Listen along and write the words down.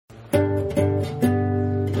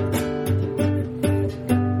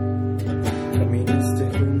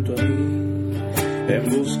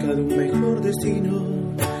busca de un mejor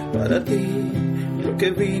destino para ti y lo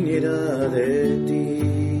que viniera de ti.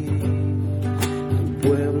 Tu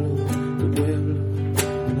pueblo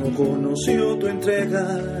no conoció tu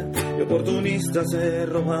entrega y oportunistas se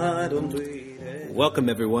robaron tu idea. Welcome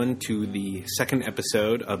everyone to the second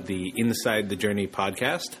episode of the Inside the Journey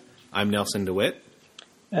podcast. I'm Nelson DeWitt.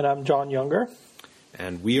 And I'm John Younger.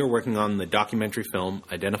 And we are working on the documentary film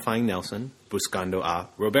Identifying Nelson, Buscando a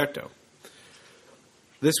Roberto.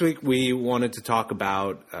 This week we wanted to talk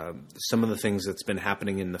about some of the things that's been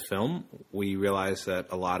happening in the film. We realized that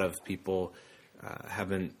a lot of people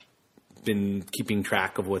haven't been keeping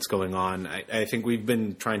track of what's going on. I think we've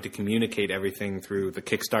been trying to communicate everything through the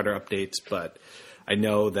Kickstarter updates, but I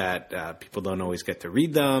know that people don't always get to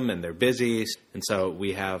read them and they're busy. And so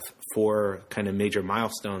we have 4 kind of major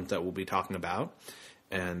milestones that we'll be talking about.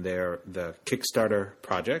 And they're the Kickstarter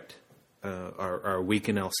project, our week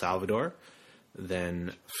in El Salvador,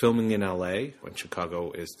 then filming in LA, when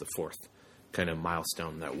Chicago is the 4th kind of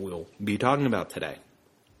milestone that we'll be talking about today.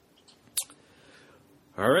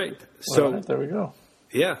 All right. So there we go.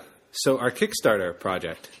 Yeah. So our Kickstarter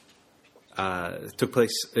project took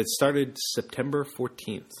place. It started September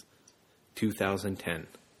 14th, 2010.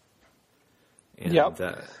 And, yep.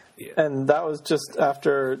 Yeah. And that was just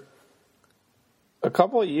after a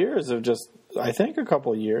couple of years of I think a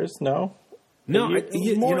couple of years. No, more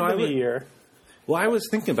than a year. Well, I was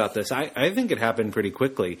thinking about this. I think it happened pretty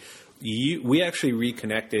quickly. We actually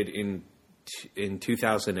reconnected in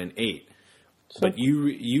 2008. But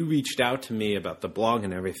you reached out to me about the blog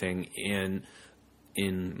and everything in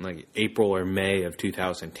like April or May of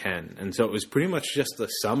 2010. And so it was pretty much just the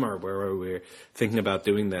summer where we were thinking about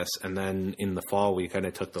doing this. And then in the fall, we kind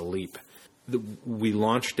of took the leap. We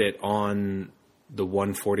launched it on the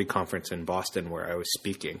 140 conference in Boston where I was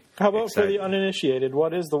speaking. How about for the uninitiated?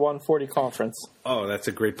 What is the 140 conference? Oh, that's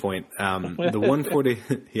a great point. The 140,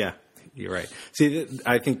 yeah. You're right. See,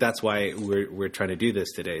 I think that's why we're trying to do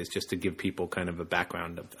this today, is just to give people kind of a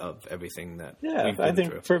background of everything that we've been I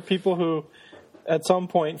think through. For people who at some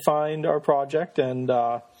point find our project and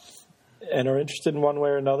are interested in one way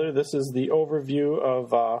or another, this is the overview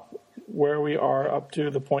of where we are up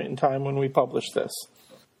to the point in time when we publish this.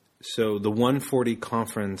 So the 140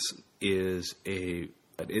 conference is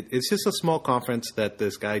it's just a small conference that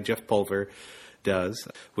this guy, Jeff Pulver, does,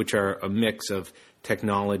 which are a mix of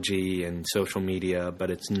technology and social media,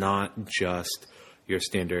 but it's not just your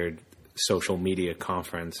standard social media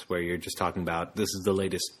conference where you're just talking about this is the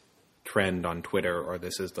latest trend on Twitter or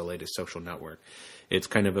this is the latest social network. It's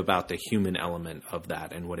kind of about the human element of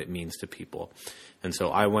that and what it means to people. And so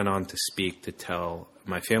I went on to speak to tell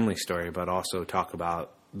my family story, but also talk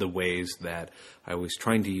about the ways that I was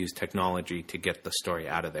trying to use technology to get the story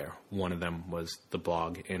out of there. One of them was the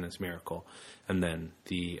blog, Anna's Miracle. And then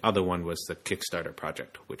the other one was the Kickstarter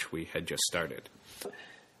project, which we had just started.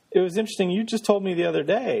 It was interesting. You just told me the other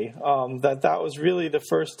day that was really the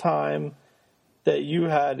first time that you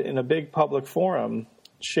had, in a big public forum,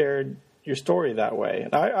 shared your story that way.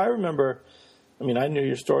 And I remember, I knew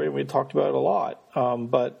your story and we talked about it a lot,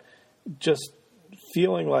 but just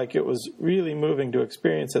feeling like it was really moving to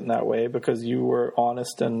experience it in that way because you were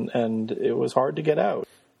honest and it was hard to get out.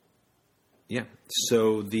 Yeah.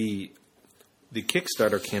 So the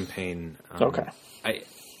Kickstarter campaign. Okay.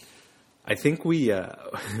 I think we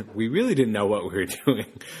really didn't know what we were doing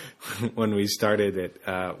when we started it.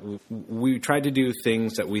 We tried to do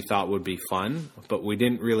things that we thought would be fun, but we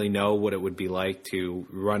didn't really know what it would be like to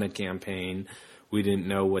run a campaign. We didn't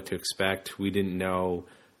know what to expect. We didn't know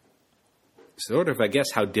sort of, I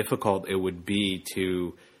guess, how difficult it would be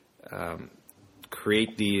to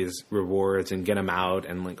create these rewards and get them out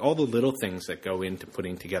and like all the little things that go into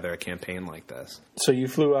putting together a campaign like this. So you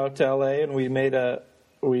flew out to LA and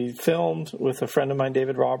we filmed with a friend of mine,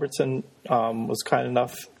 David Robertson, was kind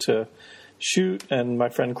enough to shoot, and my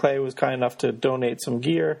friend Clay was kind enough to donate some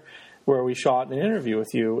gear where we shot an interview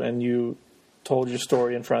with you and you told your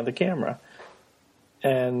story in front of the camera.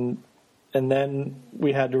 And then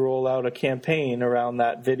we had to roll out a campaign around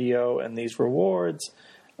that video and these rewards.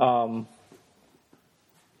 And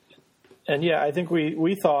yeah, I think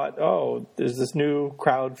we thought, there's this new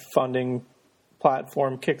crowdfunding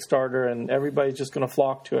platform, Kickstarter, and everybody's just going to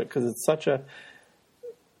flock to it because it's such a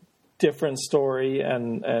different story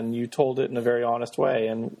and you told it in a very honest way.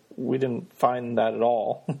 And we didn't find that at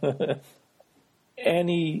all.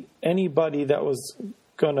 Anybody that was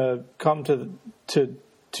going to come to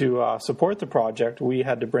support the project, we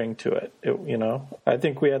had to bring to it. I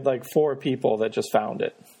think we had like 4 people that just found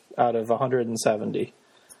it out of 170.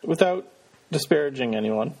 Without disparaging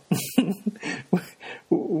anyone,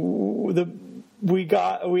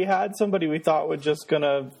 we had somebody we thought was just going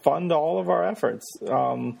to fund all of our efforts,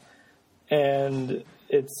 and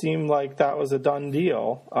it seemed like that was a done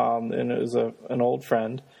deal. And it was an old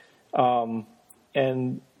friend,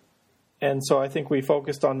 and so I think we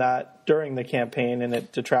focused on that during the campaign, and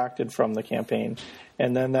it detracted from the campaign,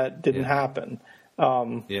 and then that didn't happen.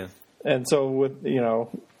 And so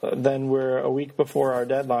then we're a week before our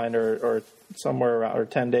deadline, or somewhere around, or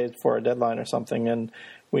 10 days before our deadline or something, and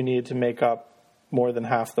we needed to make up more than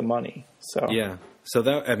half the money. So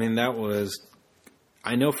that was,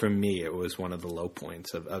 I know for me, it was one of the low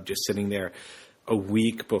points of just sitting there a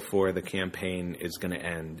week before the campaign is going to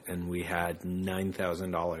end, and we had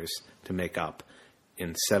 $9,000 to make up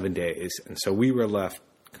in 7 days. And so we were left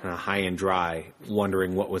kind of high and dry,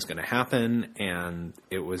 wondering what was going to happen, and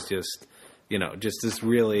it was just this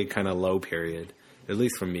really kind of low period. At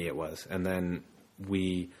least for me it was. And then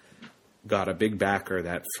we got a big backer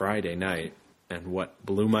that Friday night, and what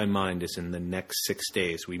blew my mind is in the next 6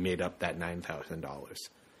 days we made up that $9,000.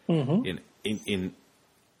 Mm-hmm.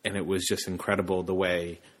 And it was just incredible the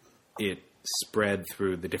way it spread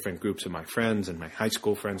through the different groups of my friends, and my high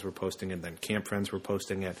school friends were posting it, then camp friends were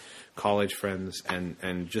posting it, college friends,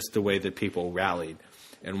 and just the way that people rallied.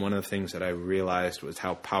 And one of the things that I realized was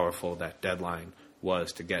how powerful that deadline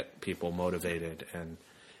was to get people motivated, and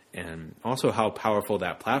also how powerful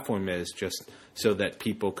that platform is just so that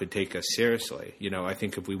people could take us seriously. I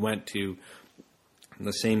think if we went to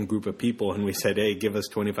the same group of people and we said, hey, give us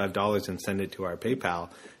 $25 and send it to our PayPal,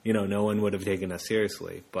 no one would have taken us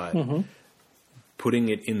seriously. But putting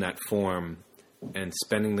it in that form and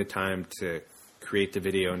spending the time to create the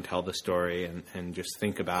video and tell the story and just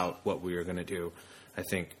think about what we were going to do, I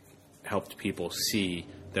think helped people see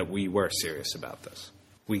that we were serious about this.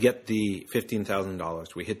 We get the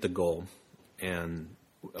 $15,000. We hit the goal, and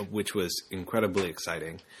which was incredibly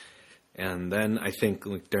exciting. And then I think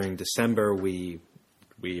during December, we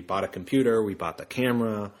bought a computer, we bought the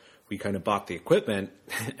camera, we kind of bought the equipment,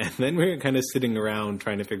 and then we were kind of sitting around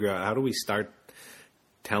trying to figure out how do we start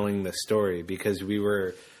telling the story, because we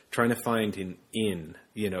were trying to find an in.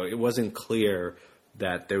 It wasn't clear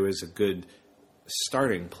that there was a good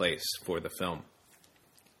starting place for the film.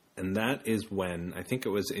 And that is when, I think it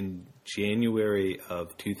was in January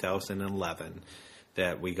of 2011,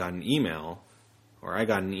 that we got an email, or I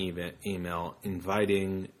got an email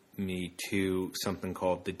inviting me to something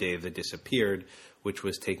called the Day That Disappeared, which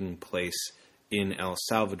was taking place in El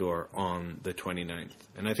Salvador on the 29th.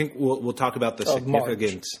 And I think we'll talk about the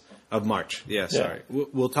significance of March. Yeah, sorry.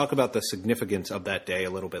 We'll talk about the significance of that day a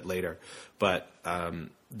little bit later. But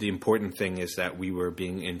the important thing is that we were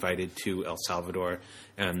being invited to El Salvador,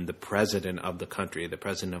 and the president of the country, the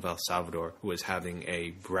president of El Salvador, was having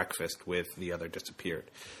a breakfast with the other disappeared.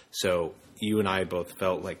 So you and I both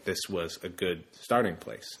felt like this was a good starting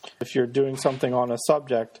place. If you're doing something on a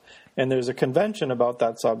subject and there's a convention about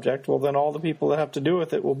that subject, well, then all the people that have to do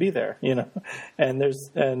with it will be there, And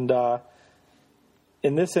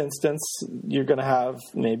in this instance, you're going to have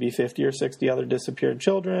maybe 50 or 60 other disappeared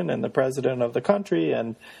children, and the president of the country,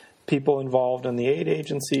 and people involved in the aid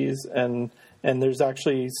agencies, and there's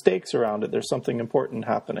actually stakes around it. There's something important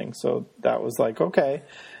happening. So that was like, okay,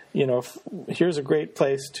 here's a great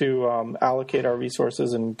place to allocate our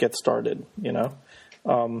resources and get started. So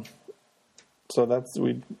that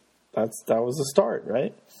was the start,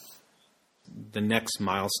 right? The next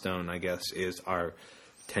milestone, I guess, is our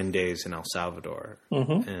 10 days in El Salvador.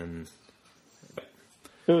 Mm-hmm. And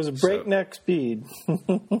it was a breakneck speed.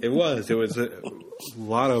 It was a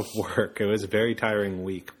lot of work. It was a very tiring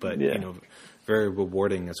week, but very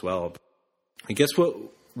rewarding as well. I guess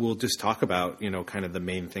we'll just talk about, kind of the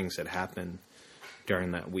main things that happened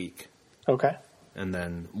during that week. Okay. And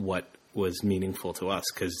then what was meaningful to us,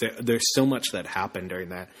 because there's so much that happened during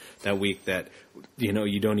that week that,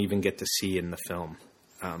 you don't even get to see in the film.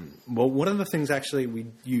 Well, one of the things actually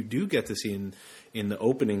you do get to see in the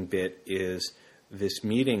opening bit is this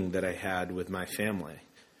meeting that I had with my family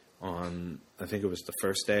on, I think it was the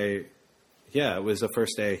first day. Yeah, it was the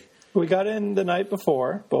first day. We got in the night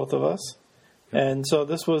before, both of us. And so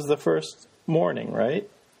this was the first morning, right?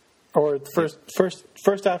 Or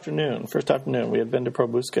first afternoon. First afternoon. We had been to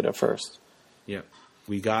Probuscida first. Yeah.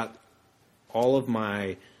 We got all of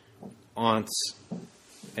my aunts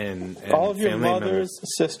and all of your family mother's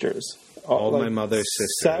members. Sisters. All my mother's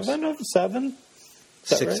sisters. 7?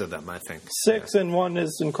 Six right? of them, I think. 6, and one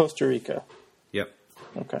is in Costa Rica. Yep.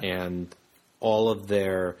 Okay. And all of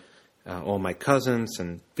their, all my cousins,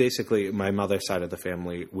 and basically my mother's side of the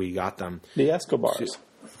family, we got them. The Escobars.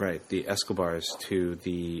 The Escobars to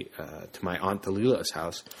my Aunt Delila's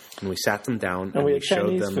house, and we sat them down and we showed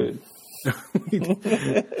Chinese them food.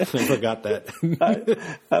 I forgot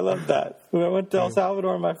that. I love that. When I went to El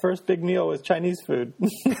Salvador, my first big meal was Chinese food.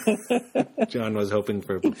 John was hoping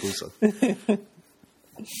for pupusa.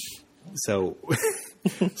 So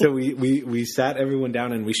we sat everyone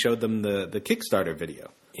down and we showed them the Kickstarter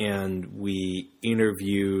video. And we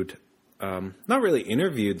interviewed, not really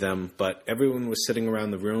interviewed them, but everyone was sitting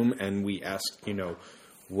around the room and we asked,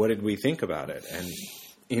 what did we think about it? And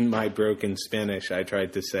in my broken Spanish, I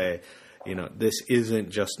tried to say, this isn't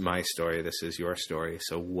just my story. This is your story.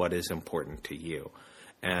 So what is important to you?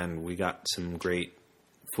 And we got some great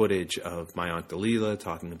footage of my Aunt Dalila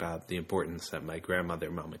talking about the importance that my grandmother,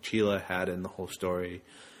 Mama Chila, had in the whole story.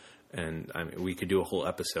 And we could do a whole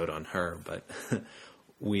episode on her, but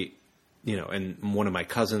and one of my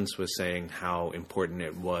cousins was saying how important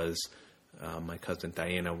it was. My cousin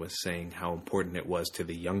Diana was saying how important it was to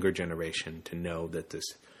the younger generation to know that this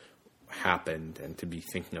happened and to be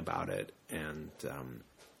thinking about it. And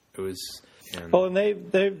it was. And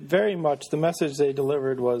they very much, the message they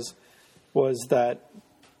delivered was that,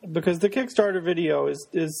 because the Kickstarter video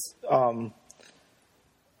is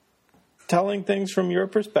telling things from your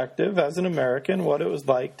perspective as an American, what it was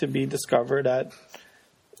like to be discovered at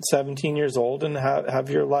 17 years old and have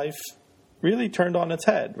your life really turned on its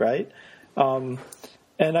head, right? And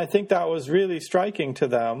I think that was really striking to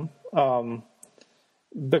them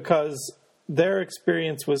because their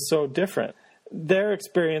experience was so different. Their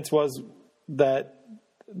experience was that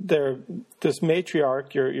this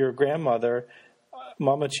matriarch, your grandmother,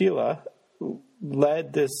 Mama Chila,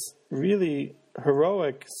 led this really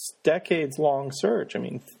heroic, decades-long search.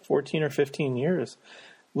 14 or 15 years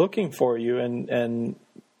looking for you, and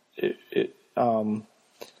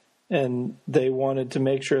they wanted to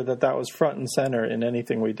make sure that was front and center in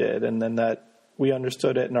anything we did, and then that we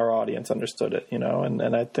understood it and our audience understood it,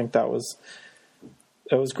 and I think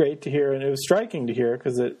it was great to hear, and it was striking to hear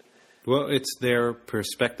because it's their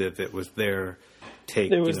perspective. It was their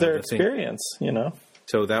take. It was their experience,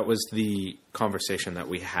 So that was the conversation that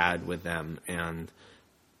we had with them, and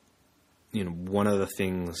one of the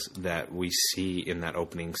things that we see in that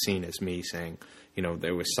opening scene is me saying,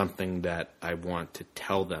 there was something that I want to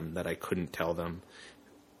tell them that I couldn't tell them.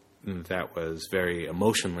 That was very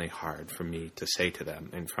emotionally hard for me to say to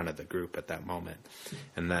them in front of the group at that moment.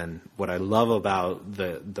 And then what I love about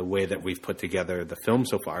the way that we've put together the film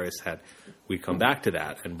so far is that we come back to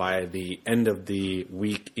that. And by the end of the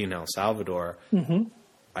week in El Salvador,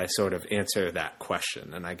 I sort of answer that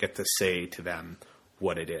question and I get to say to them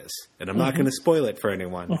what it is. And I'm not going to spoil it for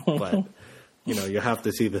anyone, but you have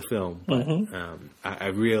to see the film. But I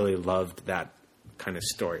really loved that kind of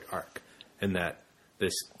story arc, and that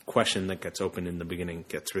this question that gets opened in the beginning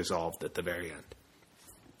gets resolved at the very end.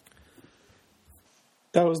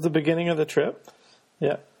 That was the beginning of the trip?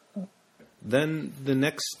 Yeah. Then the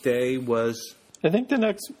next day was... I think the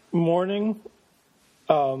next morning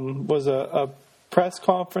was a press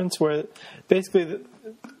conference where basically the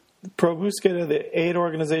Pro Búsqueda, the aid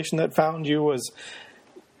organization that found you, was...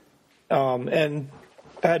 and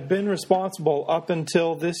had been responsible up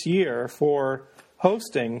until this year for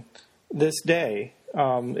hosting this day.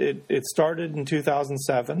 It started in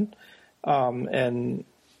 2007, and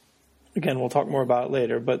again, we'll talk more about it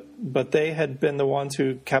later, but they had been the ones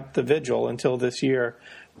who kept the vigil until this year,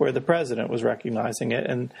 where the president was recognizing it,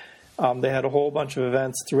 and they had a whole bunch of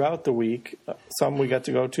events throughout the week. Some we got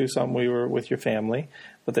to go to, some we were with your family,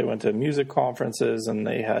 but they went to music conferences, and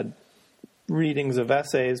they had readings of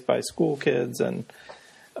essays by school kids, and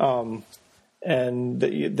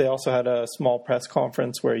they also had a small press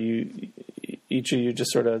conference where each of you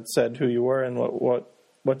just sort of said who you were and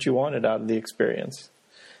what you wanted out of the experience.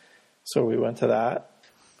 So we went to that.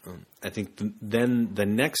 I think then the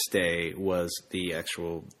next day was the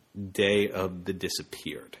actual day of the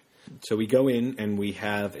disappeared. So we go in and we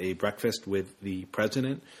have a breakfast with the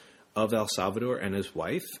president of El Salvador and his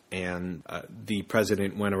wife, and the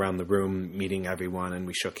president went around the room meeting everyone, and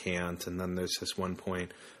we shook hands, and then there's this one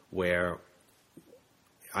point where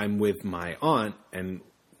I'm with my aunt, and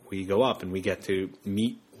we go up and we get to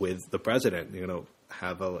meet with the president,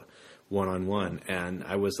 have a one-on-one, and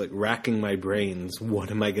I was like racking my brains,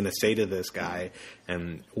 what am I going to say to this guy,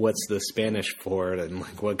 and what's the Spanish for it, and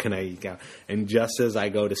like what can I get? And just as I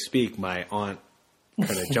go to speak, my aunt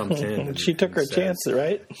kind of jumps in. And, she took her chance,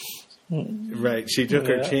 right? Right, she took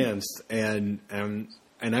her chance, and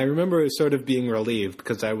I remember sort of being relieved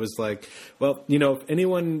because I was like, well, if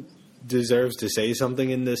anyone deserves to say something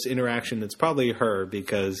in this interaction, it's probably her,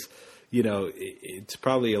 because it's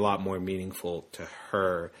probably a lot more meaningful to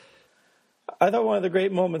her. I thought one of the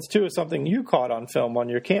great moments too is something you caught on film on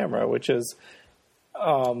your camera, which is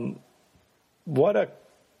what a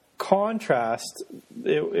contrast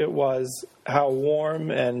it was, how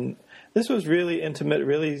warm, and this was really intimate,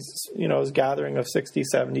 really, it was a gathering of 60,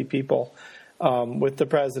 70 people with the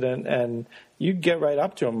president, and you get right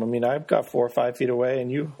up to him. I mean, I've got 4 or 5 feet away,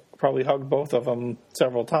 and you probably hugged both of them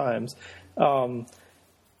several times.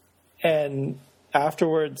 And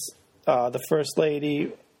afterwards, the First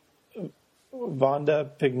Lady,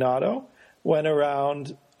 Vanda Pignato, went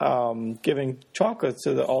around giving chocolates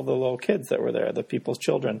to all the little kids that were there, the people's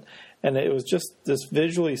children. And it was just this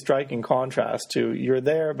visually striking contrast to, you're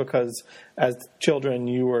there because as children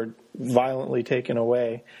you were violently taken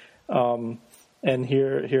away. And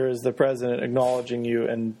here is the president acknowledging you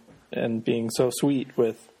and being so sweet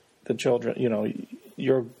with the children,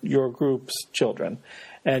 your group's children.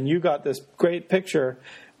 And you got this great picture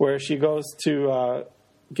where she goes to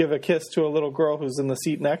give a kiss to a little girl who's in the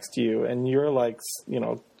seat next to you, and you're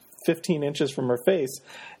 15 inches from her face,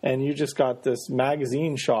 and you just got this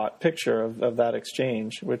magazine shot picture of that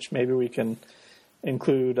exchange, which maybe we can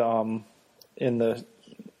include in the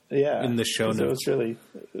show notes.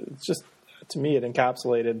 It's just, to me, it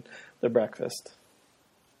encapsulated the breakfast.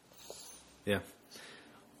 Yeah.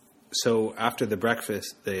 So after the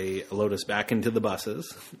breakfast, they load us back into the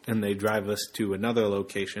buses, and they drive us to another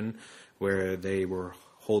location where they were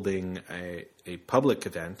holding a public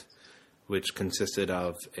event, which consisted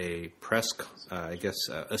of a press,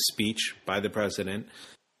 a speech by the president.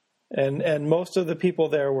 And most of the people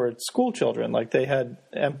there were school children. Like, they had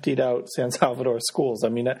emptied out San Salvador schools. I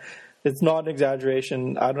mean, it's not an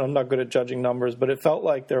exaggeration. I'm not good at judging numbers, but it felt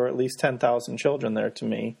like there were at least 10,000 children there to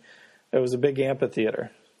me. It was a big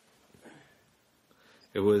amphitheater.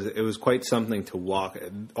 It was quite something to walk.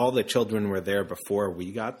 All the children were there before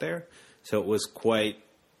we got there, so it was quite.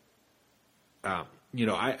 I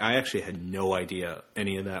actually had no idea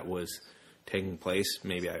any of that was taking place.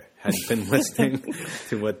 Maybe I hadn't been listening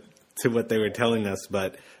to what they were telling us,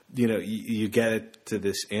 but you get to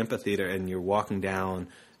this amphitheater and you're walking down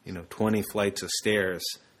 20 flights of stairs,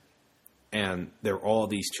 and there are all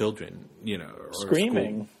these children,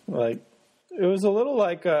 screaming. Like, it was a little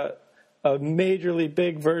like a majorly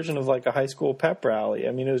big version of like a high school pep rally.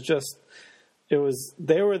 I mean,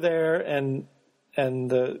 they were there, and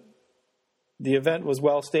the event was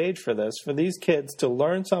well staged for this, for these kids to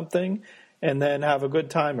learn something and then have a good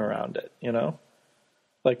time around it,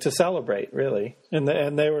 like to celebrate, really. And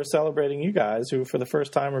they were celebrating you guys, who for the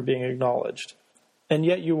first time were being acknowledged. And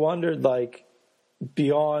yet you wondered, like,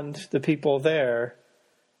 beyond the people there,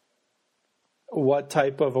 what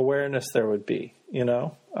type of awareness there would be,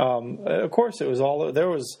 Of course, it was all, there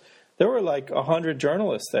were like 100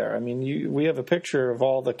 journalists there. I mean, we have a picture of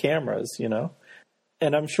all the cameras,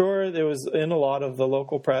 And I'm sure it was in a lot of the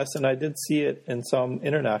local press, and I did see it in some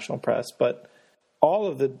international press. But all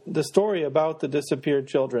of the story about the disappeared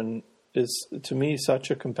children is, to me,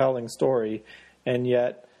 such a compelling story. And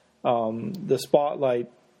yet the spotlight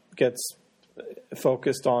gets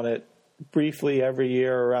focused on it briefly every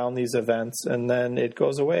year around these events, and then it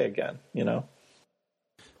goes away again,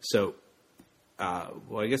 So,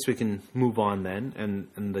 I guess we can move on then.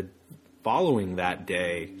 And the following that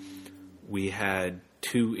day, we had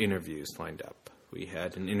 2 interviews lined up. We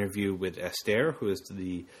had an interview with Esther, who is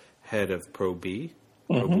the head of Pro-B,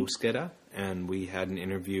 Pro-Búsqueda, and we had an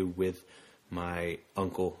interview with my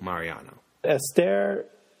uncle Mariano. Esther,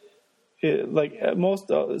 most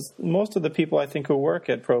of the people I think who work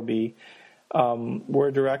at Pro-B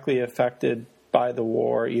were directly affected by the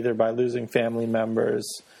war, either by losing family members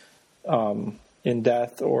in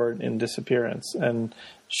death or in disappearance. And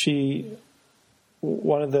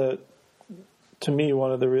one of the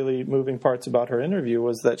really moving parts about her interview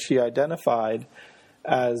was that she identified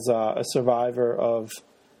as a survivor of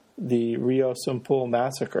the Rio Sumpul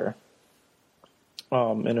massacre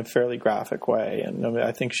in a fairly graphic way. And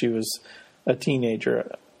I think she was a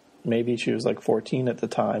teenager. Maybe she was like 14 at the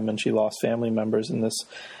time, and she lost family members in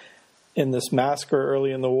this massacre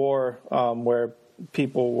early in the war, where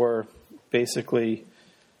people were basically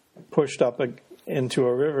pushed up into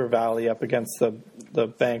a river valley up against the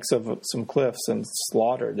banks of some cliffs and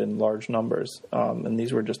slaughtered in large numbers. And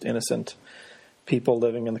these were just innocent people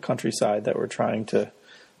living in the countryside that were trying to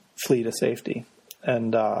flee to safety.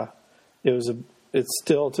 And it's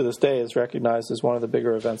still, to this day, is recognized as one of the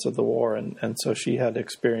bigger events of the war. And so she had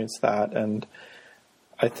experienced that, and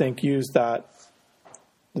I think used that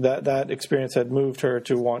experience had moved her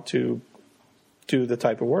to want to do the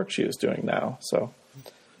type of work she was doing now. So,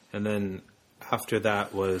 and then after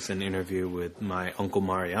that was an interview with my uncle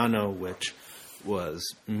Mariano, which was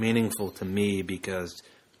meaningful to me because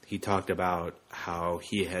he talked about how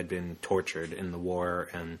he had been tortured in the war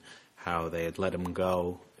and how they had let him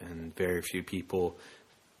go, and very few people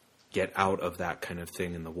get out of that kind of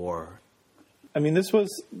thing in the war. I mean, this was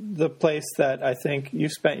the place that I think you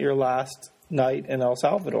spent your last night in El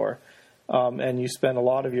Salvador, and you spent a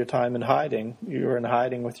lot of your time in hiding. You were in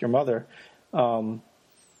hiding with your mother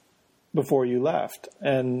before you left.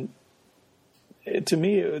 And to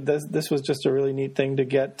me, this was just a really neat thing to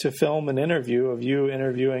get to film an interview of you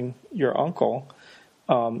interviewing your uncle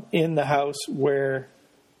in the house where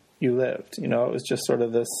you lived. You know, it was just sort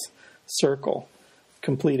of this circle,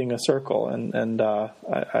 completing a circle. And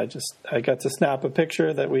I got to snap a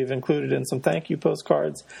picture that we've included in some thank you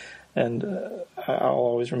postcards, and I'll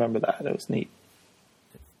always remember that. It was neat.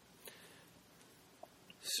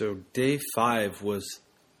 So day 5 was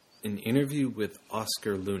an interview with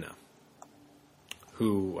Oscar Luna,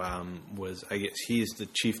 who was, I guess, he's the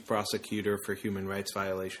chief prosecutor for human rights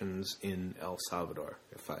violations in El Salvador,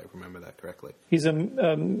 if I remember that correctly. He's a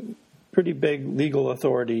pretty big legal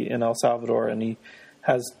authority in El Salvador, and he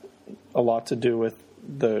has a lot to do with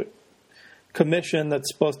the commission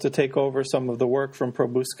that's supposed to take over some of the work from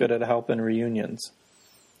Probusca to help in reunions.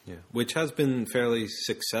 Yeah, which has been fairly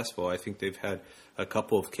successful. I think they've had a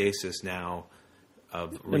couple of cases now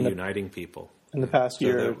of reuniting people in the past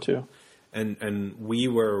year or two. And we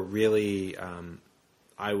were really,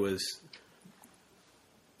 I was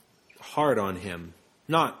hard on him,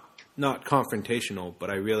 not confrontational, but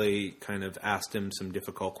I really kind of asked him some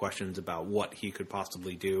difficult questions about what he could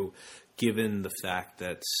possibly do, given the fact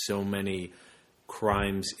that so many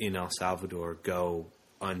crimes in El Salvador go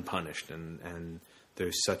unpunished, and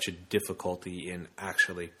there's such a difficulty in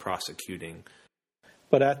actually prosecuting.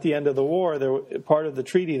 But at the end of the war, part of the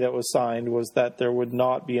treaty that was signed was that there would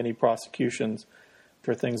not be any prosecutions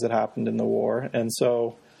for things that happened in the war, and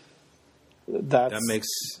so that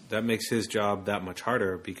makes his job that much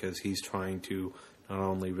harder, because he's trying to not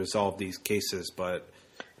only resolve these cases but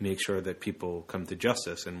make sure that people come to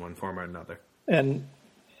justice in one form or another. And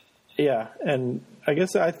yeah, and I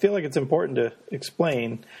guess I feel like it's important to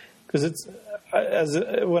explain, because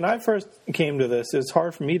when I first came to this, it's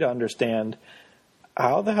hard for me to understand.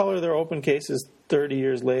 How the hell are there open cases 30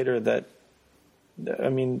 years later that, I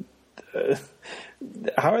mean,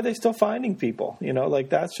 how are they still finding people? You know, like,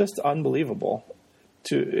 that's just unbelievable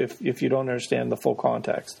if you don't understand the full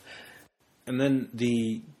context. And then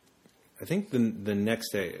I think the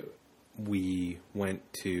next day we went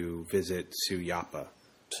to visit Suyapa.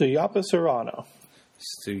 Suyapa Surana.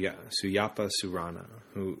 Suyapa Surana,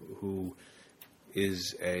 who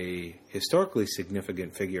is a historically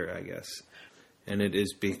significant figure, I guess. And it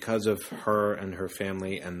is because of her and her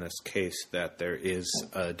family and this case that there is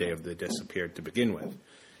a Day of the Disappeared to begin with.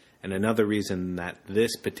 And another reason that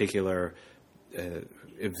this particular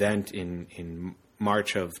event in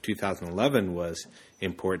March of 2011 was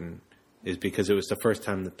important is because it was the first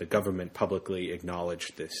time that the government publicly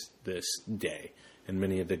acknowledged this day. And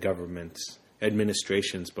many of the government's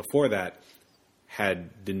administrations before that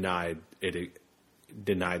had denied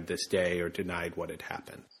this day or denied what had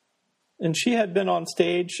happened. And she had been on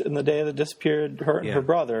stage in the Day of the Disappeared, her and her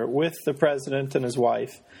brother, with the president and his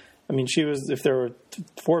wife. I mean, she was, if there were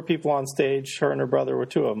 4 people on stage, her and her brother were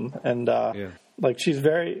 2 of them. And, like,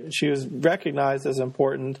 she was recognized as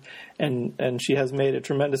important, and she has made a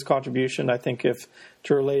tremendous contribution. I think if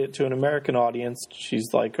to relate it to an American audience,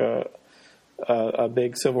 she's like a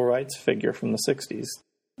big civil rights figure from the 60s.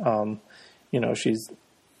 You know, she's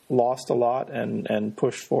lost a lot and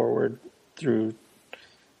pushed forward through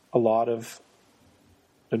a lot of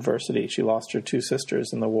adversity. She lost her 2 sisters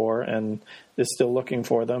in the war and is still looking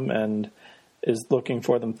for them, and is looking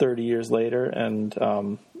for them 30 years later,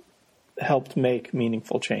 and helped make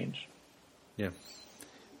meaningful change. Yeah.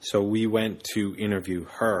 So we went to interview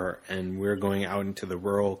her, and we're going out into the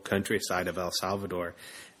rural countryside of El Salvador,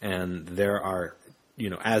 and there are, you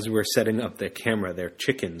know, as we're setting up the camera, there are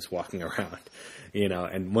chickens walking around, you know,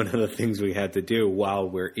 and one of the things we had to do while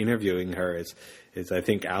we're interviewing her is I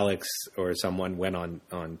think Alex or someone went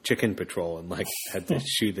on chicken patrol and, like, had to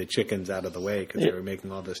shoo the chickens out of the way because they were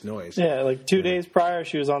making all this noise. Yeah, like 2 days prior,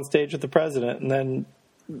 she was on stage with the president, and then,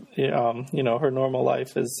 you know, her normal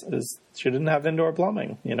life is she didn't have indoor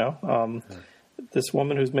plumbing, you know. This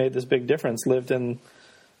woman who's made this big difference lived in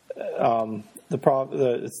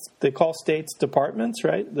they call states departments,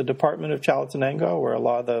 right? The Department of Chalatenango, where a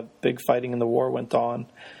lot of the big fighting in the war went on.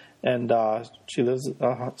 And she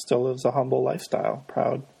still lives a humble lifestyle,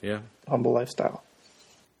 humble lifestyle.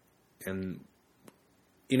 And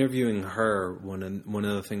interviewing her, one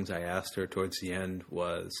of the things I asked her towards the end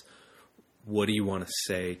was, "What do you want to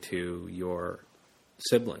say to your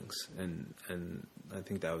siblings?" And I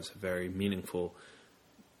think that was a very meaningful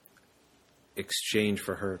exchange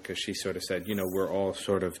for her, because she sort of said, we're all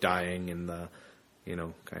sort of dying in the,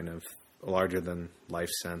 kind of larger than life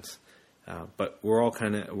sense. But we're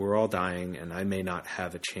all dying, and I may not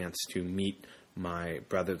have a chance to meet my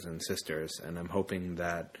brothers and sisters, and I'm hoping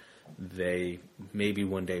that they maybe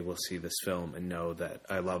one day will see this film and know that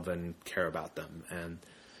I love and care about them. And,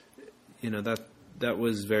 that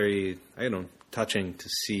was very, touching to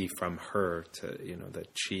see from her, to, that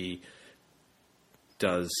she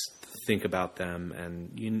does think about them.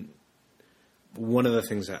 And one of the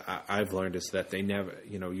things that I've learned is that they never,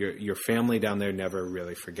 your family down there never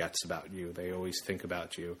really forgets about you. They always think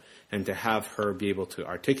about you. And to have her be able to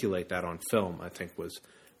articulate that on film, I think was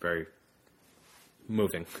very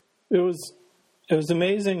moving. It was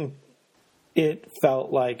amazing. It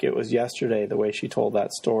felt like it was yesterday, the way she told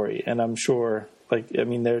that story. And I'm sure,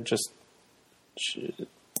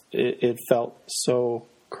 it felt so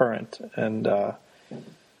current. And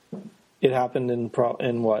it happened in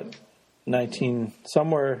what,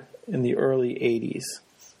 somewhere in the early 80s.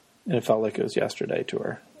 And it felt like it was yesterday to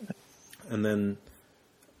her. And then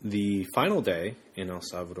the final day in El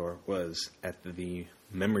Salvador was at the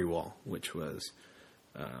Memory Wall, which was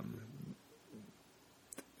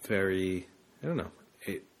very,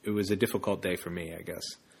 it was a difficult day for me, I guess.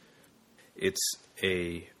 It's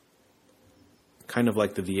a kind of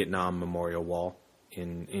like the Vietnam Memorial Wall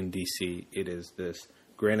in D.C. It is this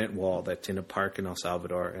granite wall that's in a park in El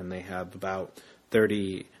Salvador, and they have about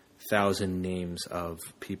 30,000 names of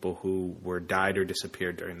people who were died or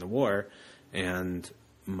disappeared during the war, and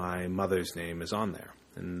my mother's name is on there.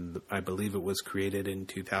 And I believe it was created in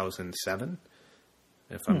 2007,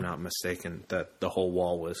 if I'm not mistaken, that the whole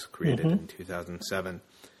wall was created in 2007.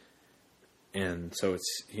 And so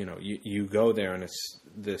it's, you go there and it's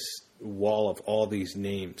this wall of all these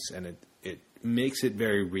names, and it makes it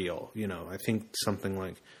very real. I think something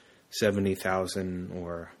like 70,000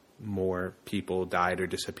 or more people died or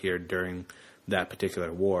disappeared during that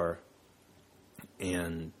particular war.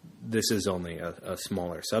 And this is only a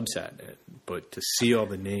smaller subset, but to see all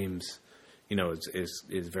the names, is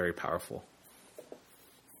very powerful.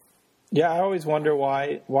 Yeah, I always wonder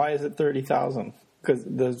why is it 30,000? Because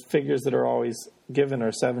the figures that are always given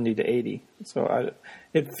are 70 to 80. So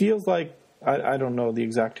it feels like, I don't know the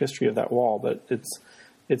exact history of that wall, but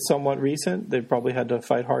it's somewhat recent. They probably had to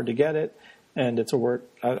fight hard to get it, and it's a work.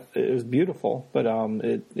 It was beautiful, but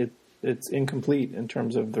it's incomplete in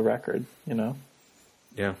terms of the record.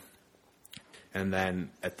 Yeah. And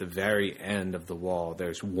then at the very end of the wall,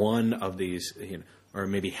 there's one of these, or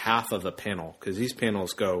maybe half of a panel, because these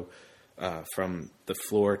panels go from the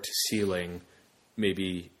floor to ceiling,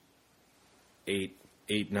 maybe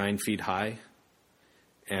 9 feet high,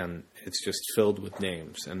 and it's just filled with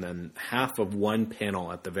names. And then half of one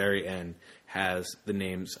panel at the very end has the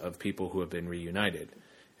names of people who have been reunited,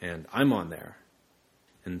 and I'm on there.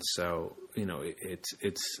 And so,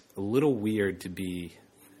 it's a little weird to be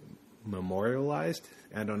memorialized.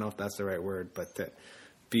 I don't know if that's the right word, but to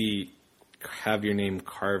have your name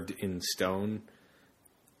carved in stone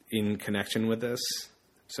in connection with this.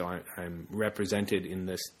 So I'm represented in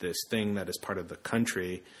this thing that is part of the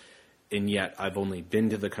country, and yet I've only been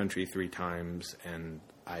to the country 3 times, and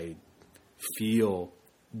I feel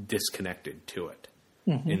disconnected to it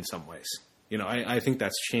in some ways. I think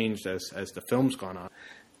that's changed as the film's gone on.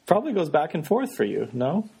 Probably goes back and forth for you,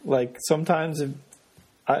 no? Like sometimes,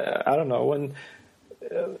 I don't know, when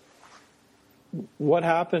what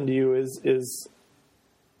happened to you is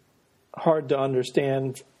hard to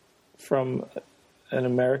understand from an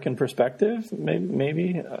American perspective,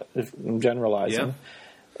 maybe if I'm generalizing. Yeah.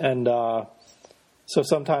 And so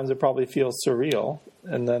sometimes it probably feels surreal,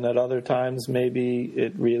 and then at other times maybe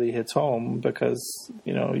it really hits home because,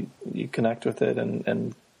 you connect with it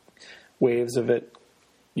and waves of it.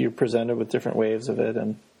 You're presented with different waves of it,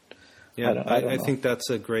 and I think that's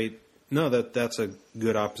a that's a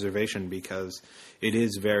good observation, because it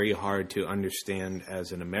is very hard to understand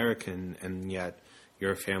as an American, and yet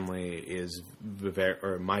your family is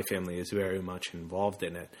my family is very much involved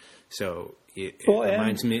in it. So it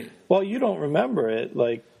reminds me. Well, you don't remember it,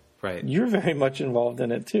 like. Right. You're very much involved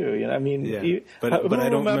in it too. But I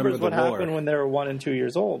don't remember what happened when they were 1 and 2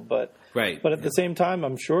 years old. But But at the same time,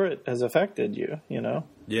 I'm sure it has affected you.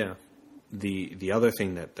 Yeah. The other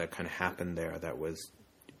thing that kind of happened there that was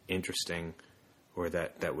interesting, or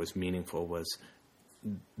that was meaningful, was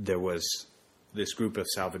there was this group of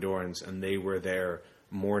Salvadorans, and they were there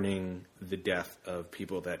mourning the death of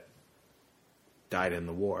people that died in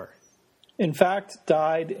the war. In fact,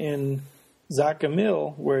 died in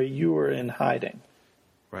Zacamil, where you were in hiding.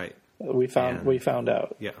 Right. We found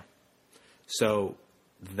out. Yeah. So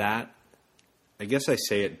that I guess I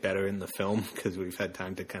say it better in the film because we've had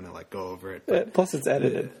time to kind of like go over it. But, plus, it's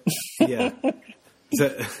edited. Yeah.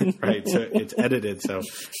 Right. So it's edited, so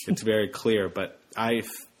it's very clear. But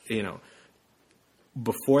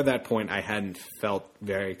before that point, I hadn't felt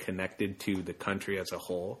very connected to the country as a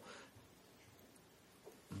whole.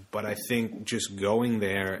 But I think just going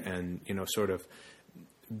there and, sort of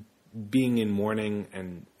being in mourning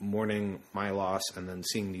and mourning my loss and then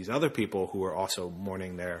seeing these other people who are also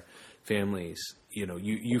mourning their families,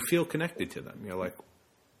 you feel connected to them. You're like,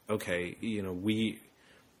 okay,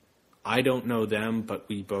 I don't know them, but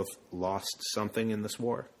we both lost something in this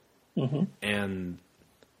war. Mm-hmm. And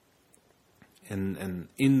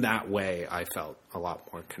in that way, I felt a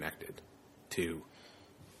lot more connected to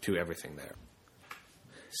everything there.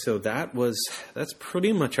 So that's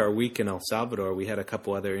pretty much our week in El Salvador. We had a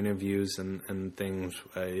couple other interviews and things.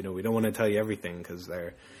 We don't want to tell you everything because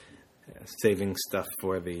they're saving stuff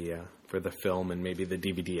for the film and maybe the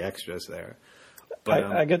DVD extras there. But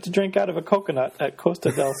I get to drink out of a coconut at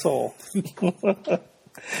Costa del Sol.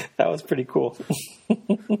 That was pretty cool.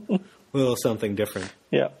 A little something different.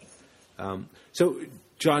 Yeah. So,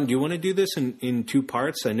 John, do you want to do this in two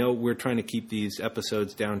parts? I know we're trying to keep these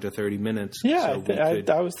episodes down to 30 minutes. Yeah, so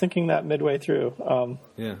I was thinking that midway through.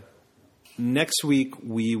 Yeah. Next week,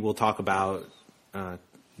 we will talk about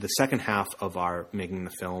the second half of our Making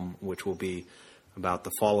the Film, which will be about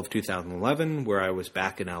the fall of 2011, where I was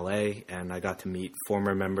back in LA, and I got to meet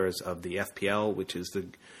former members of the FPL, which is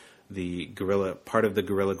the guerrilla part of the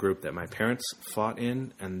guerrilla group that my parents fought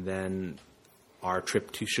in, and then our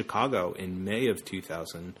trip to Chicago in May of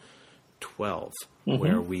 2012,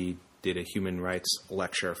 where we did a human rights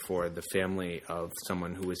lecture for the family of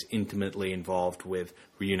someone who was intimately involved with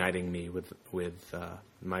reuniting me with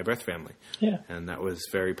my birth family. Yeah. And that was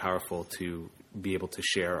very powerful to be able to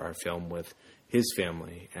share our film with his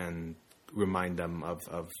family and remind them of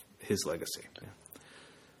his legacy. Yeah.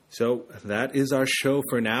 So that is our show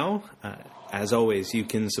for now. As always, you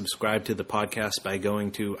can subscribe to the podcast by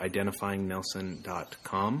going to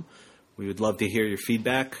identifyingnelson.com. We would love to hear your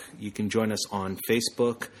feedback. You can join us on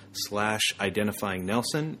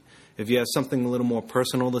Facebook/IdentifyingNelson. If you have something a little more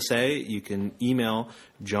personal to say, you can email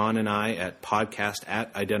John and I at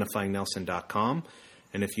podcast@identifyingnelson.com.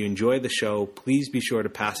 And if you enjoy the show, please be sure to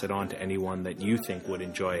pass it on to anyone that you think would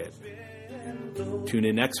enjoy it. Tune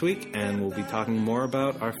in next week, and we'll be talking more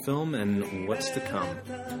about our film and what's to come.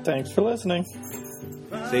 Thanks for listening.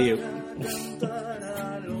 See you.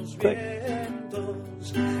 Click.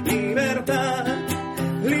 Libertad,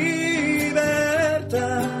 libertad,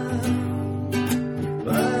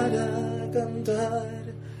 para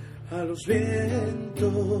cantar a los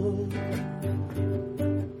vientos.